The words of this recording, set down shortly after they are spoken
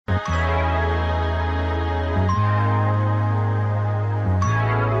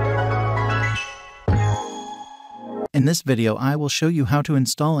In this video, I will show you how to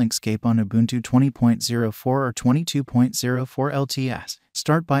install Inkscape on Ubuntu 20.04 or 22.04 LTS.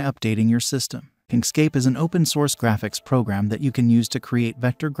 Start by updating your system. Inkscape is an open-source graphics program that you can use to create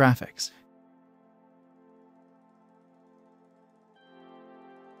vector graphics.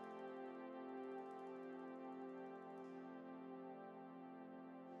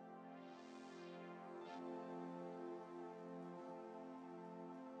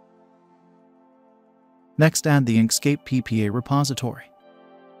 Next, add the Inkscape PPA repository.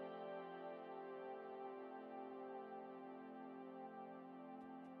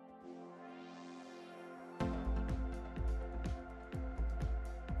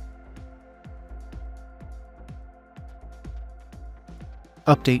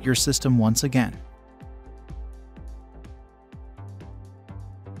 Update your system once again.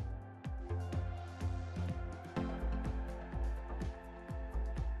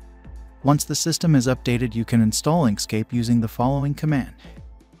 Once the system is updated, you can install Inkscape using the following command.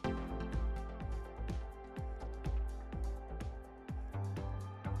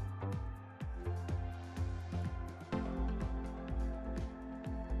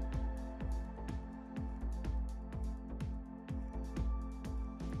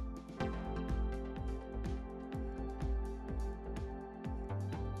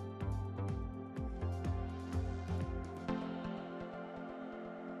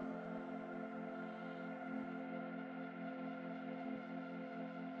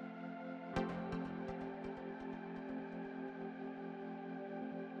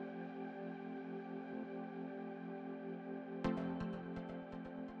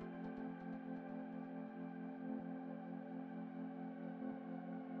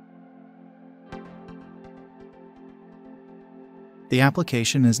 The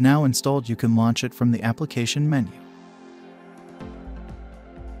application is now installed. You can launch it from the application menu.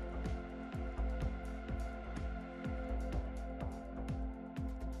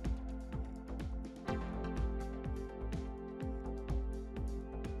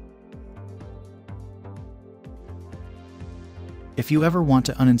 If you ever want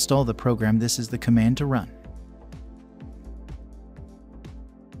to uninstall the program, this is the command to run.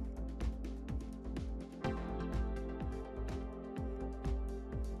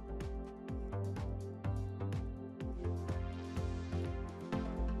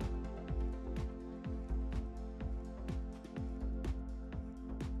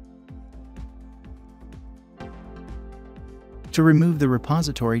 To remove the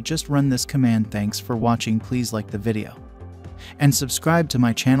repository, just run this command. Thanks for watching. Please like the video and subscribe to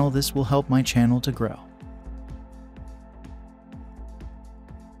my channel. This will help my channel to grow.